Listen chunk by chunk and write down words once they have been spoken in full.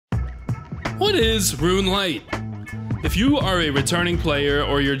What is RuneLite? If you are a returning player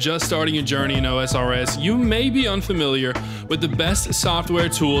or you're just starting your journey in OSRS, you may be unfamiliar with the best software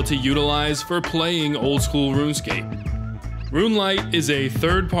tool to utilize for playing old school RuneScape. RuneLite is a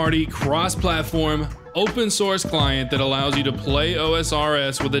third-party, cross-platform, open source client that allows you to play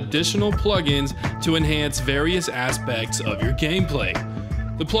OSRS with additional plugins to enhance various aspects of your gameplay.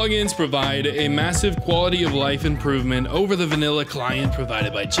 The plugins provide a massive quality of life improvement over the vanilla client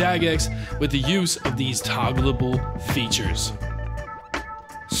provided by Jagex with the use of these toggleable features.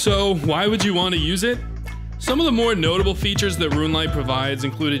 So why would you want to use it? Some of the more notable features that RuneLite provides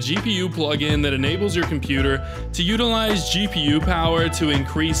include a GPU plugin that enables your computer to utilize GPU power to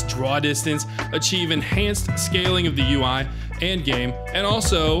increase draw distance, achieve enhanced scaling of the UI and game, and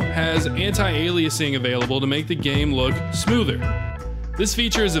also has anti-aliasing available to make the game look smoother. This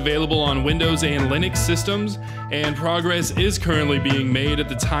feature is available on Windows and Linux systems, and progress is currently being made at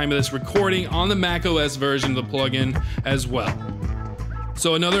the time of this recording on the macOS version of the plugin as well.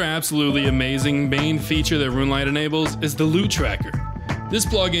 So another absolutely amazing main feature that RuneLite enables is the loot tracker. This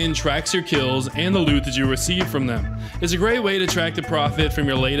plugin tracks your kills and the loot that you receive from them. It's a great way to track the profit from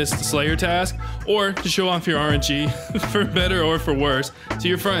your latest Slayer task, or to show off your RNG, for better or for worse, to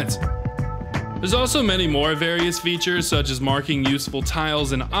your friends. There's also many more various features such as marking useful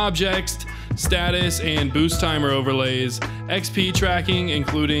tiles and objects, status and boost timer overlays, XP tracking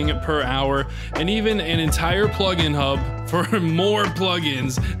including per hour, and even an entire plugin hub for more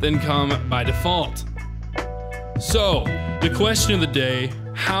plugins than come by default. So, the question of the day,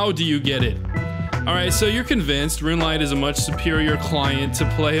 how do you get it? Alright, so you're convinced RuneLite is a much superior client to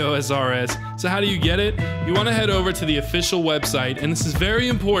play OSRS, so how do you get it? You want to head over to the official website, and this is very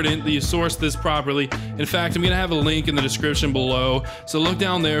important that you source this properly. In fact, I'm going to have a link in the description below, so look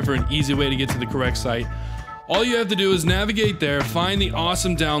down there for an easy way to get to the correct site. All you have to do is navigate there, find the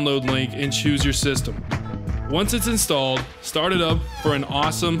awesome download link, and choose your system. Once it's installed, start it up for an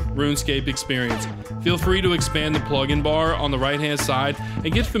awesome RuneScape experience. Feel free to expand the plugin bar on the right-hand side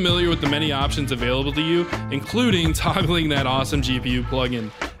and get familiar with the many options available to you, including toggling that awesome GPU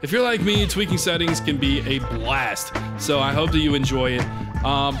plugin. If you're like me, tweaking settings can be a blast, so I hope that you enjoy it.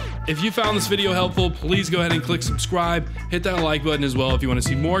 If you found this video helpful, please go ahead and click subscribe, hit that like button as well if you want to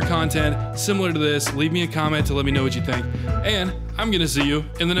see more content similar to this. Leave me a comment to let me know what you think, and I'm gonna see you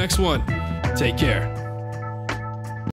in the next one. Take care.